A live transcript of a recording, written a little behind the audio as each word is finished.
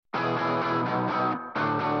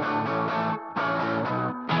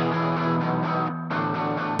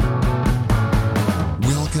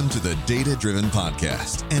Data-Driven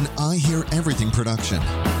Podcast, an I Hear Everything production.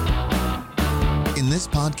 In this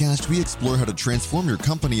podcast, we explore how to transform your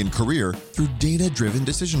company and career through data-driven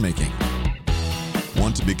decision-making.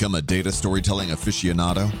 Want to become a data storytelling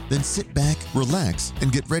aficionado? Then sit back, relax,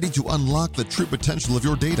 and get ready to unlock the true potential of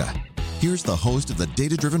your data. Here's the host of the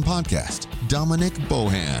Data-Driven Podcast, Dominic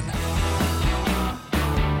Bohan.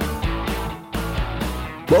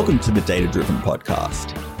 Welcome to the Data-Driven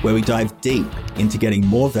Podcast, where we dive deep into getting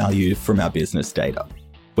more value from our business data.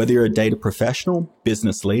 Whether you're a data professional,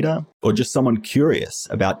 business leader, or just someone curious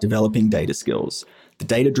about developing data skills, the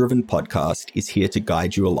Data-Driven Podcast is here to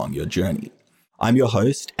guide you along your journey. I'm your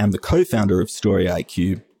host and the co-founder of Story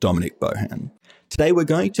IQ, Dominic Bohan. Today, we're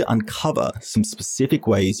going to uncover some specific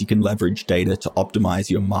ways you can leverage data to optimize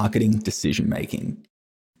your marketing decision-making.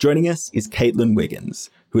 Joining us is Caitlin Wiggins,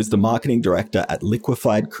 who is the marketing director at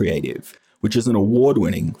Liquified Creative, which is an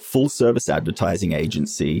award-winning full-service advertising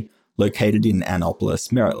agency located in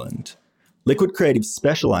Annapolis, Maryland. Liquid Creative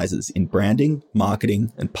specializes in branding,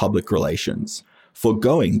 marketing, and public relations,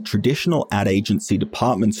 foregoing traditional ad agency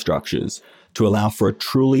department structures to allow for a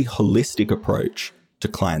truly holistic approach to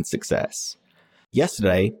client success.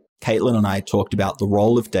 Yesterday, Caitlin and I talked about the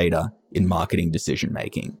role of data in marketing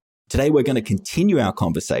decision-making. Today, we're going to continue our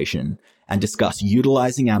conversation and discuss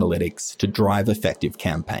utilizing analytics to drive effective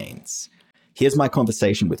campaigns. Here's my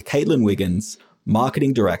conversation with Caitlin Wiggins,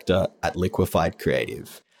 Marketing Director at Liquified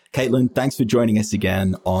Creative. Caitlin, thanks for joining us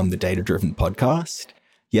again on the Data-Driven Podcast.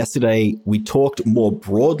 Yesterday, we talked more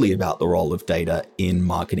broadly about the role of data in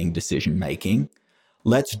marketing decision-making.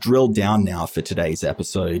 Let's drill down now for today's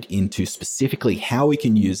episode into specifically how we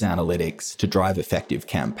can use analytics to drive effective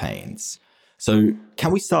campaigns. So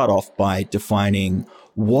can we start off by defining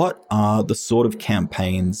what are the sort of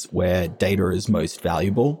campaigns where data is most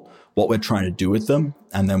valuable, what we're trying to do with them,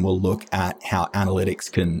 and then we'll look at how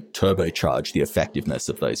analytics can turbocharge the effectiveness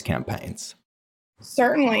of those campaigns.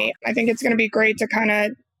 Certainly. I think it's going to be great to kind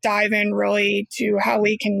of dive in really to how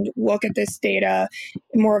we can look at this data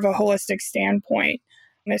in more of a holistic standpoint.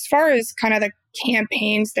 And as far as kind of the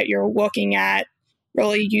campaigns that you're looking at,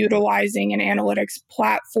 really utilizing an analytics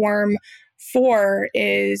platform for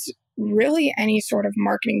is really any sort of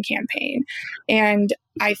marketing campaign. And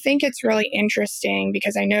I think it's really interesting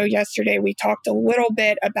because I know yesterday we talked a little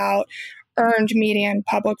bit about earned media and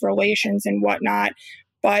public relations and whatnot,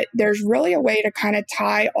 but there's really a way to kind of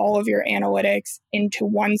tie all of your analytics into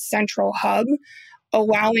one central hub,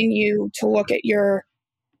 allowing you to look at your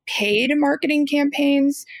paid marketing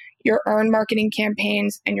campaigns, your earned marketing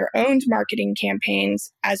campaigns, and your owned marketing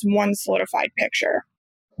campaigns as one solidified picture.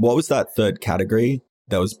 What was that third category?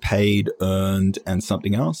 That was paid, earned, and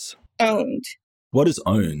something else? Owned. What is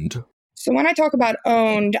owned? So when I talk about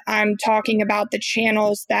owned, I'm talking about the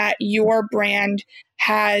channels that your brand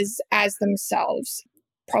has as themselves.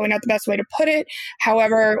 Probably not the best way to put it.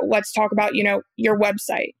 However, let's talk about, your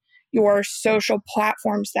website, your social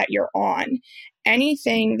platforms that you're on,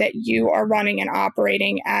 anything that you are running and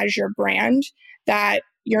operating as your brand that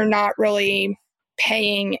you're not really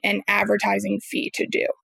paying an advertising fee to do.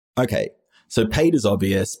 Okay, so paid is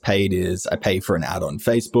obvious. Paid is I pay for an ad on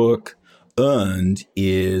Facebook. Earned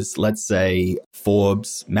is, let's say,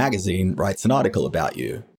 Forbes magazine writes an article about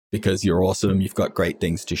you because you're awesome, you've got great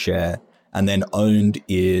things to share. And then owned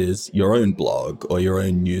is your own blog or your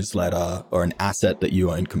own newsletter or an asset that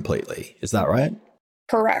you own completely. Is that right?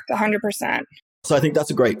 Correct, 100%. So I think that's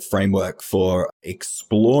a great framework for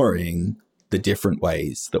exploring the different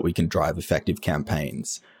ways that we can drive effective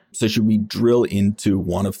campaigns. So should we drill into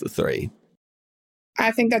one of the three?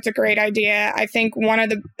 I think that's a great idea. I think one of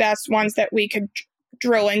the best ones that we could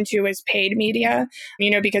drill into is paid media,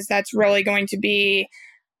 because that's really going to be,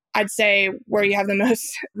 I'd say, where you have the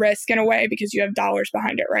most risk in a way because you have dollars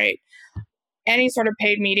behind it, right? Any sort of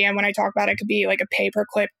paid media, and when I talk about it, could be like a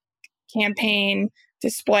pay-per-click campaign,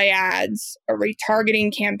 display ads, a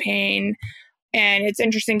retargeting campaign. And it's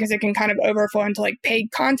interesting because it can kind of overflow into like paid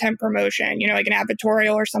content promotion, like an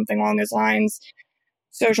advertorial or something along those lines,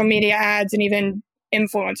 social media ads, and even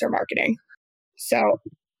influencer marketing. So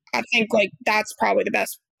I think that's probably the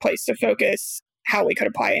best place to focus how we could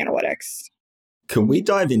apply analytics. Can we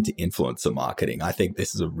dive into influencer marketing? I think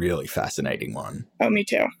this is a really fascinating one. Oh, me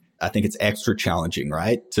too. I think it's extra challenging,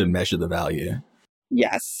 right? To measure the value.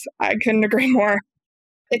 Yes, I couldn't agree more.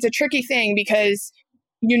 It's a tricky thing because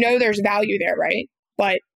there's value there, right?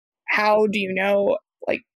 But how do you know,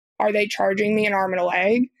 are they charging me an arm and a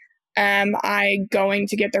leg? Am I going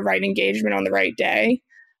to get the right engagement on the right day?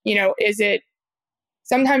 Is it,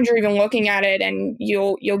 sometimes you're even looking at it and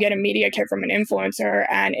you'll get a media kit from an influencer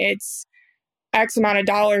and it's X amount of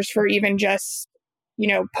dollars for even just,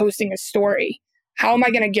 posting a story. How am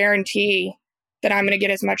I going to guarantee that I'm going to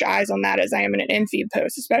get as much eyes on that as I am in an in-feed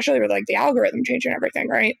post, especially with like the algorithm changing everything,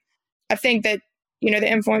 right? I think that, the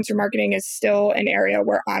influencer marketing is still an area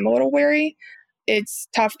where I'm a little wary. It's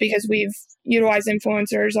tough because we've utilized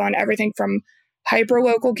influencers on everything from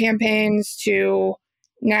hyper-local campaigns to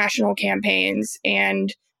national campaigns.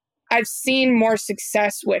 And I've seen more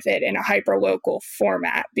success with it in a hyper-local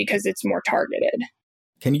format because it's more targeted.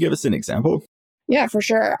 Can you give us an example? Yeah, for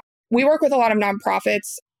sure. We work with a lot of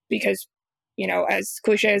nonprofits because, as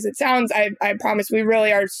cliche as it sounds, I promise we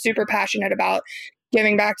really are super passionate about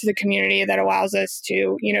giving back to the community that allows us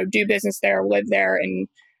to, do business there, live there, and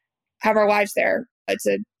have our lives there. It's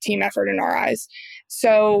a team effort in our eyes.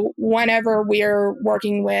 So whenever we're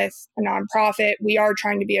working with a nonprofit, we are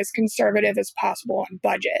trying to be as conservative as possible on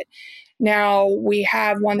budget. Now, we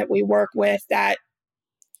have one that we work with that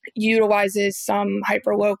utilizes some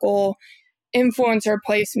hyperlocal influencer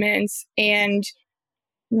placements, and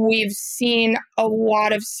we've seen a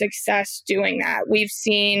lot of success doing that. We've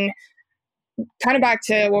seen, kind of back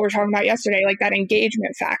to what we were talking about yesterday, like that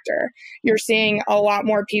engagement factor. You're seeing a lot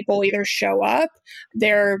more people either show up,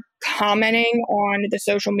 they're commenting on the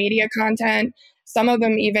social media content. Some of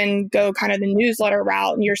them even go kind of the newsletter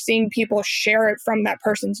route, and you're seeing people share it from that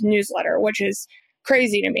person's newsletter, which is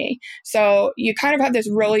crazy to me. So you kind of have this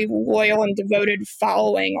really loyal and devoted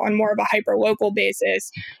following on more of a hyper-local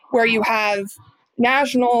basis, where you have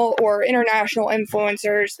national or international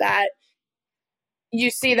influencers that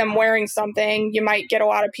you see them wearing something, you might get a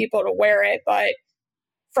lot of people to wear it, but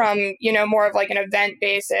from, more of like an event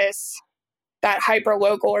basis, that hyper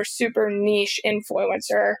local or super niche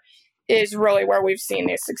influencer is really where we've seen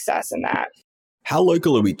the success in that. How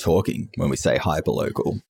local are we talking when we say hyper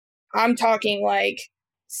local? I'm talking like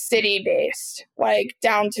city based, like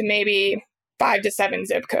down to maybe 5 to 7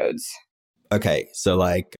 zip codes. Okay, so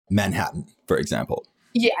like Manhattan, for example.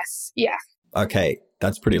 Yes, yeah. Okay,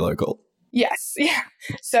 that's pretty local. Yes, yeah.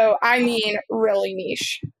 So I mean really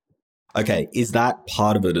niche. Okay, is that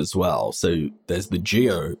part of it as well? So there's the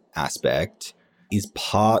geo aspect. Is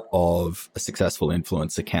part of a successful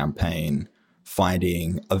influencer campaign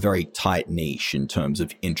finding a very tight niche in terms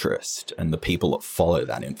of interest and the people that follow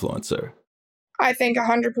that influencer? I think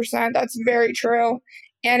 100% that's very true.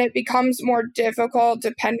 And it becomes more difficult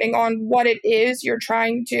depending on what it is you're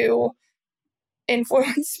trying to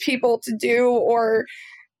influence people to do or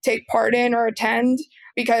take part in or attend.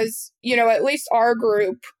 Because, at least our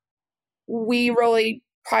group, we really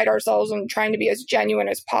pride ourselves on trying to be as genuine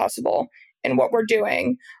as possible in what we're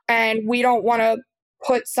doing. And we don't want to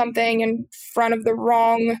put something in front of the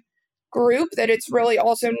wrong group that it's really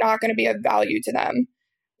also not going to be of value to them,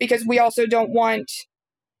 because we also don't want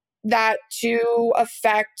that to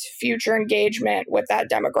affect future engagement with that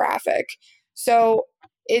demographic. So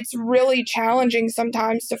it's really challenging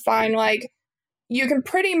sometimes to find, like, you can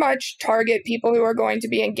pretty much target people who are going to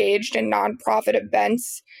be engaged in nonprofit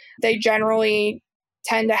events. They generally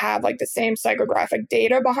tend to have like the same psychographic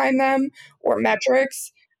data behind them or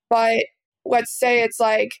metrics. But let's say it's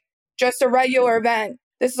like just a regular event.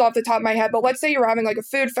 This is off the top of my head, but let's say you're having like a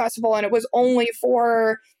food festival and it was only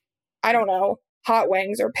for, I don't know, hot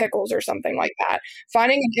wings or pickles or something like that.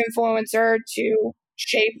 Finding an influencer to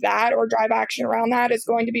shape that or drive action around that is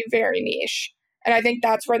going to be very niche. And I think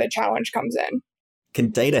that's where the challenge comes in. Can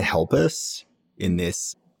data help us in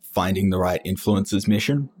this finding the right influencers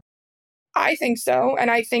mission? I think so. And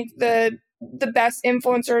I think the best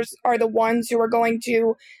influencers are the ones who are going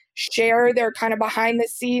to share their kind of behind the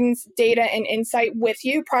scenes data and insight with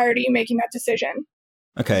you prior to you making that decision.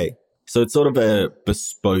 Okay. So it's sort of a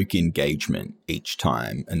bespoke engagement each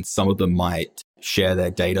time, and some of them might share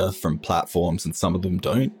their data from platforms and some of them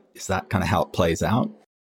don't. Is that kind of how it plays out?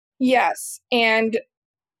 Yes. And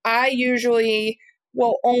I usually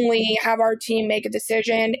will only have our team make a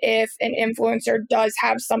decision if an influencer does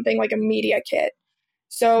have something like a media kit.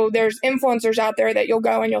 So there's influencers out there that you'll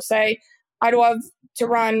go and you'll say, I'd love to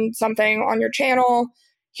run something on your channel.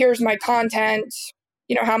 Here's my content.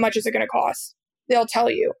 How much is it going to cost? They'll tell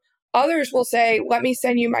you. Others will say, let me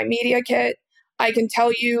send you my media kit. I can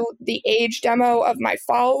tell you the age demo of my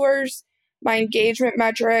followers, my engagement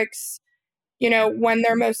metrics, when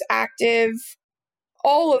they're most active,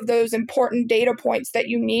 all of those important data points that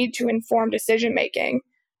you need to inform decision making,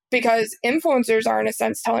 because influencers are in a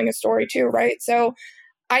sense telling a story too, right? So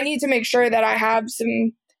I need to make sure that I have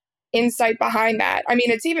some insight behind that. I mean,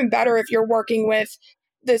 it's even better if you're working with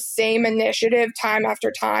the same initiative time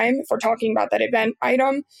after time, if we're talking about that event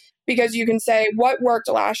item, because you can say what worked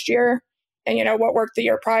last year, and, what worked the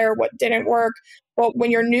year prior, what didn't work. But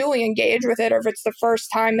when you're newly engaged with it, or if it's the first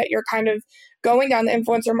time that you're kind of going down the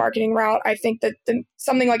influencer marketing route, I think that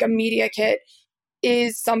something like a media kit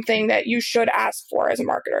is something that you should ask for as a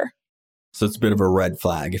marketer. So it's a bit of a red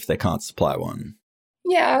flag if they can't supply one.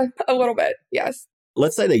 Yeah, a little bit. Yes.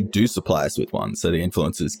 Let's say they do supply us with one. So the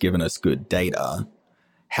influencer's given us good data.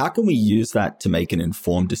 How can we use that to make an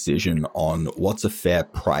informed decision on what's a fair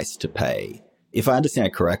price to pay? If I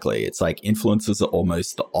understand correctly, it's like influencers are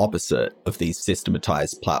almost the opposite of these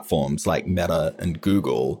systematized platforms like Meta and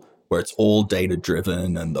Google, where it's all data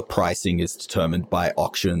driven and the pricing is determined by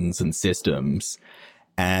auctions and systems.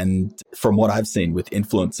 And from what I've seen with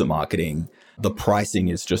influencer marketing, the pricing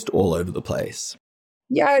is just all over the place.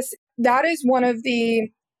 Yes, that is one of the,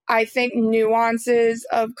 I think, nuances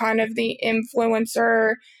of kind of the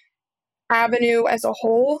influencer avenue as a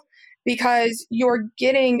whole, because you're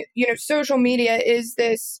getting, social media is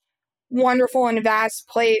this wonderful and vast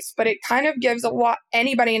place, but it kind of gives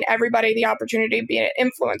anybody and everybody the opportunity to be an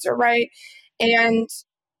influencer, right? And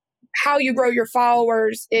how you grow your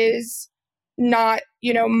followers is not,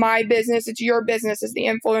 my business, it's your business as the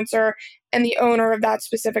influencer and the owner of that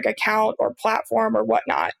specific account or platform or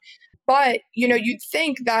whatnot. But, you'd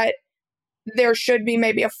think that there should be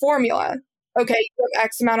maybe a formula. Okay, you have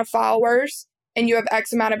X amount of followers and you have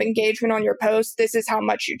X amount of engagement on your post. This is how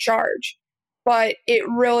much you charge. But it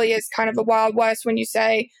really is kind of the Wild West when you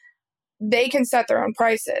say they can set their own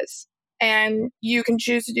prices and you can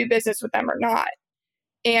choose to do business with them or not.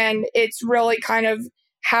 And it's really kind of,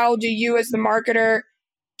 how do you as the marketer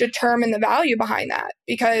determine the value behind that?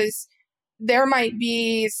 Because there might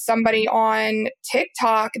be somebody on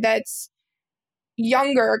TikTok that's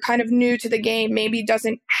younger, kind of new to the game, maybe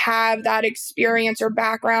doesn't have that experience or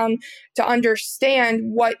background to understand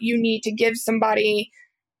what you need to give somebody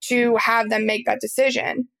to have them make that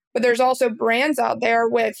decision. But there's also brands out there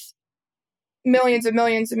with millions and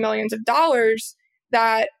millions and millions of dollars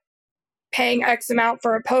that paying X amount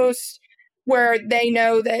for a post where they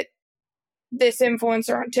know that this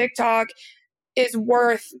influencer on TikTok is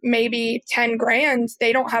worth maybe 10 grand.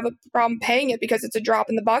 They don't have a problem paying it because it's a drop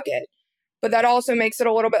in the bucket. But that also makes it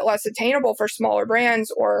a little bit less attainable for smaller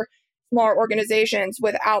brands or smaller organizations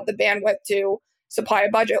without the bandwidth to supply a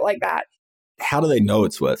budget like that. How do they know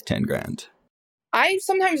it's worth 10 grand? I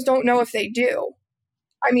sometimes don't know if they do.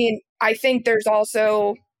 I mean, I think there's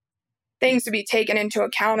also things to be taken into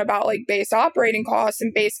account about like base operating costs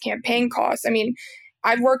and base campaign costs. I mean,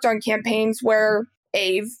 I've worked on campaigns where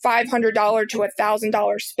a $500 to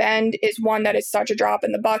 $1,000 spend is one that is such a drop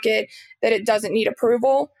in the bucket that it doesn't need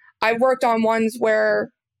approval. I worked on ones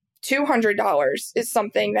where $200 is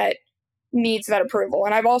something that needs that approval.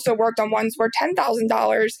 And I've also worked on ones where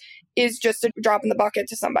 $10,000 is just a drop in the bucket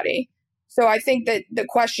to somebody. So I think that the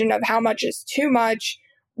question of how much is too much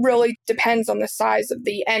really depends on the size of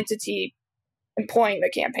the entity employing the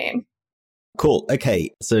campaign. Cool.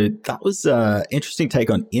 Okay. So that was an interesting take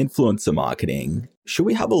on influencer marketing. Should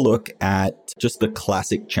we have a look at just the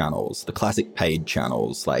classic channels, the classic paid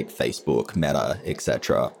channels like Facebook, Meta,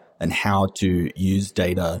 etc., and how to use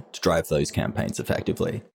data to drive those campaigns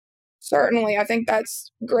effectively? Certainly. I think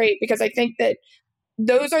that's great because I think that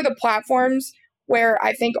those are the platforms where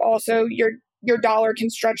I think also your dollar can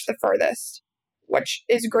stretch the furthest, which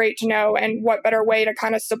is great to know. And what better way to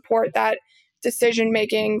kind of support that decision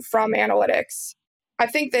making from analytics? I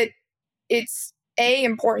think that it's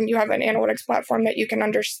important you have an analytics platform that you can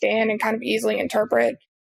understand and kind of easily interpret.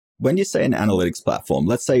 When you say an analytics platform,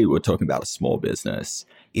 let's say we're talking about a small business,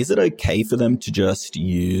 is it okay for them to just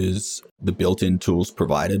use the built-in tools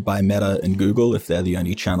provided by Meta and Google if they're the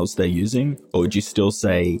only channels they're using? Or would you still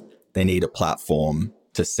say they need a platform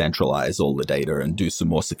to centralize all the data and do some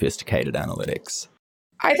more sophisticated analytics?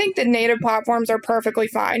 I think the native platforms are perfectly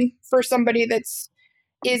fine for somebody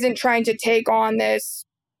isn't trying to take on this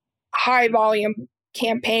high volume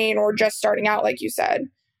campaign or just starting out, like you said.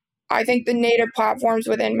 I think the native platforms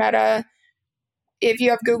within Meta, if you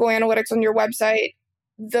have Google Analytics on your website,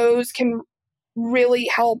 those can really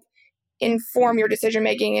help inform your decision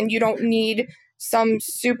making, and you don't need some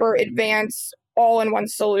super advanced all-in-one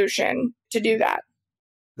solution to do that.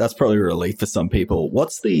 That's probably a relief for some people.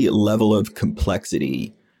 What's the level of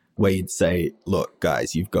complexity where you'd say, look,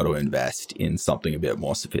 guys, you've got to invest in something a bit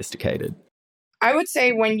more sophisticated? I would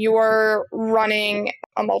say when you're running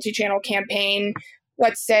a multi-channel campaign,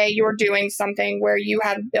 let's say you're doing something where you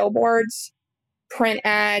have billboards, print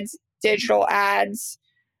ads, digital ads,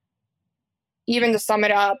 even to sum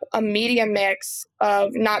it up, a media mix of,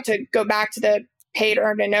 not to go back to the paid,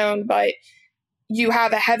 earned, and owned, but you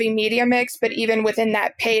have a heavy media mix, but even within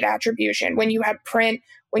that paid attribution, when you have print,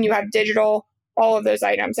 when you have digital, all of those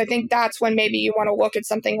items. I think that's when maybe you want to look at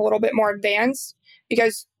something a little bit more advanced,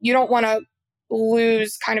 because you don't want to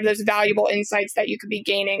lose kind of those valuable insights that you could be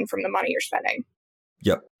gaining from the money you're spending.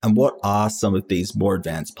 Yep. And what are some of these more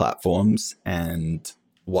advanced platforms and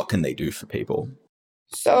what can they do for people?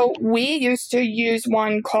 So we used to use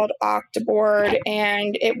one called Octaboard,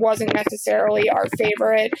 and it wasn't necessarily our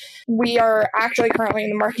favorite. We are actually currently in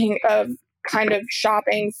the market of kind of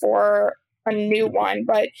shopping for a new one,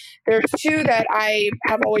 but there's two that I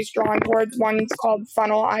have always drawn towards. One's called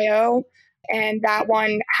Funnel.io, and that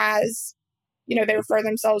one has, they refer to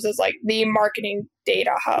themselves as like the marketing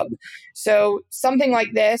data hub. So something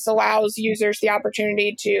like this allows users the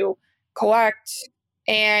opportunity to collect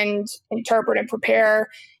and interpret and prepare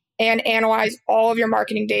and analyze all of your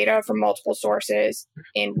marketing data from multiple sources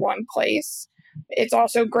in one place. It's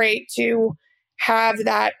also great to have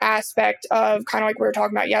that aspect of kind of like we were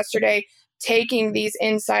talking about yesterday, taking these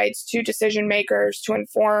insights to decision makers to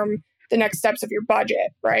inform the next steps of your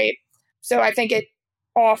budget, right? So I think it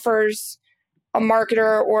offers a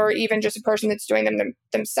marketer or even just a person that's doing them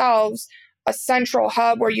themselves a central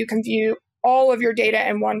hub where you can view all of your data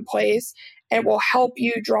in one place, and it will help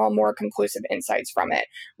you draw more conclusive insights from it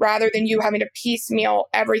rather than you having to piecemeal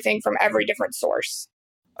everything from every different source.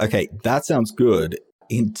 Okay, that sounds good.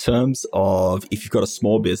 In terms of if you've got a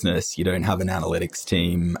small business, you don't have an analytics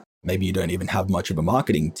team, maybe you don't even have much of a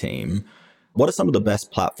marketing team, what are some of the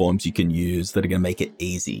best platforms you can use that are going to make it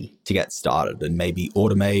easy to get started and maybe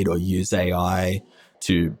automate or use AI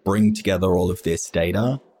to bring together all of this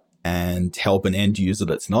data and help an end user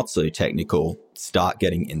that's not so technical start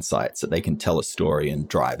getting insights that they can tell a story and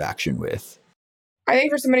drive action with? I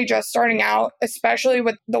think for somebody just starting out, especially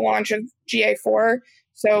with the launch of GA4,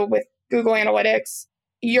 so with Google Analytics,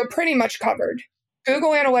 you're pretty much covered.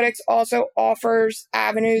 Google Analytics also offers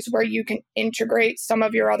avenues where you can integrate some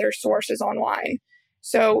of your other sources online.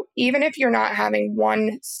 So even if you're not having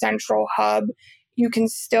one central hub, you can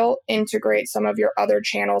still integrate some of your other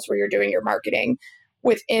channels where you're doing your marketing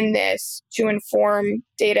within this to inform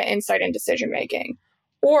data insight and decision making.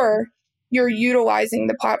 Or you're utilizing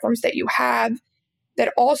the platforms that you have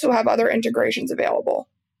that also have other integrations available.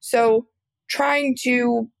 So trying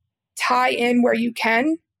to tie in where you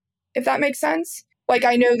can, if that makes sense. Like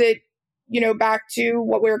I know that, back to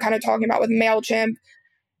what we were kind of talking about with MailChimp,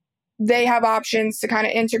 they have options to kind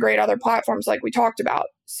of integrate other platforms like we talked about.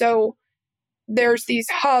 So there's these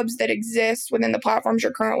hubs that exist within the platforms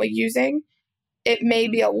you're currently using. It may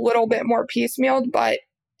be a little bit more piecemealed, but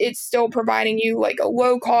it's still providing you like a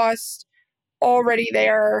low cost, already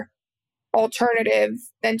there alternative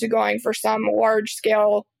than to going for some large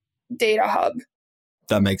scale data hub.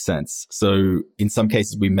 That makes sense. So in some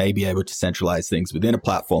cases, we may be able to centralize things within a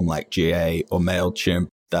platform like GA or MailChimp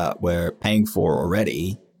that we're paying for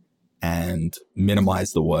already and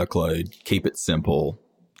minimize the workload, keep it simple,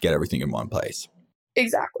 get everything in one place.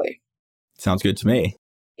 Exactly. Sounds good to me.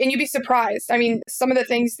 And you'd be surprised. I mean, some of the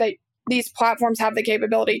things that these platforms have the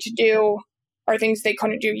capability to do are things they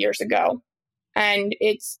couldn't do years ago. And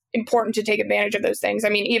it's important to take advantage of those things. I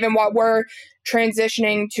mean, even while we're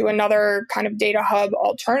transitioning to another kind of data hub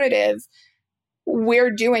alternative,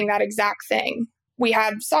 we're doing that exact thing. We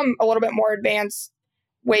have some a little bit more advanced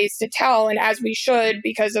ways to tell, and as we should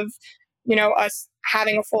because of, us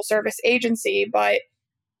having a full service agency, but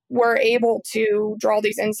we're able to draw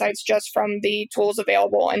these insights just from the tools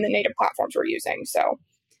available and the native platforms we're using. So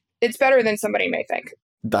it's better than somebody may think.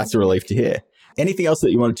 That's a relief to hear. Anything else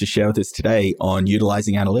that you wanted to share with us today on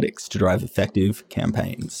utilizing analytics to drive effective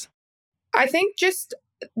campaigns? I think just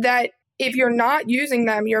that if you're not using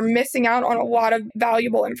them, you're missing out on a lot of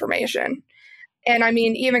valuable information. And I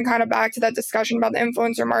mean, even kind of back to that discussion about the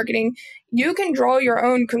influencer marketing, you can draw your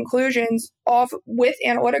own conclusions off with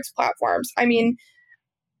analytics platforms. I mean,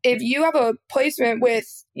 if you have a placement with,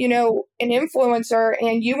 an influencer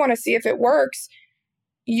and you want to see if it works,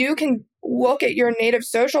 you can look at your native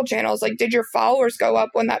social channels. Like, did your followers go up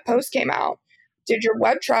when that post came out? Did your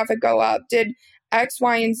web traffic go up? Did X,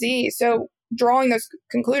 Y, and Z? So drawing those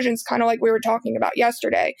conclusions, kind of like we were talking about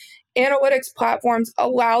yesterday, analytics platforms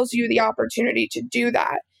allows you the opportunity to do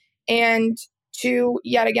that and to,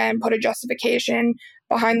 yet again, put a justification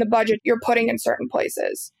behind the budget you're putting in certain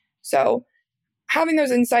places. So having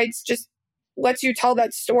those insights just lets you tell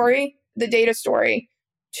that story, the data story,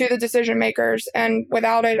 to the decision makers. And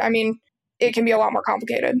without it, I mean, it can be a lot more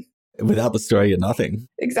complicated. Without the story, you're nothing.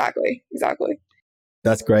 Exactly.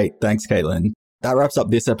 That's great. Thanks, Caitlin. That wraps up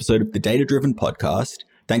this episode of the Data Driven Podcast.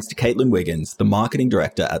 Thanks to Caitlin Wiggins, the marketing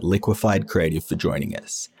director at Liquified Creative, for joining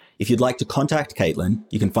us. If you'd like to contact Caitlin,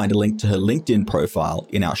 you can find a link to her LinkedIn profile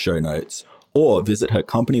in our show notes, or visit her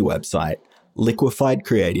company website,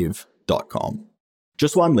 liquifiedcreative.com.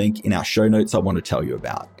 Just one link in our show notes I want to tell you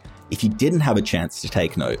about. If you didn't have a chance to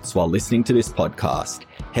take notes while listening to this podcast,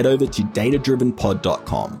 head over to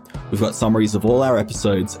datadrivenpod.com. We've got summaries of all our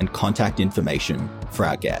episodes and contact information for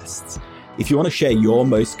our guests. If you want to share your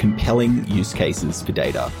most compelling use cases for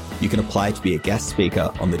data, you can apply to be a guest speaker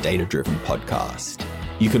on the Data Driven podcast.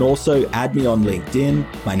 You can also add me on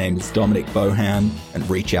LinkedIn. My name is Dominic Bohan, and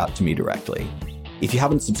reach out to me directly. If you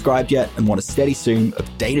haven't subscribed yet and want a steady stream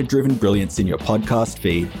of data-driven brilliance in your podcast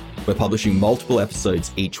feed, we're publishing multiple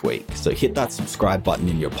episodes each week, so hit that subscribe button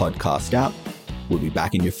in your podcast app. We'll be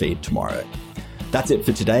back in your feed tomorrow. That's it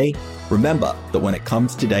for today. Remember that when it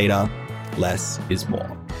comes to data, less is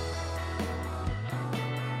more.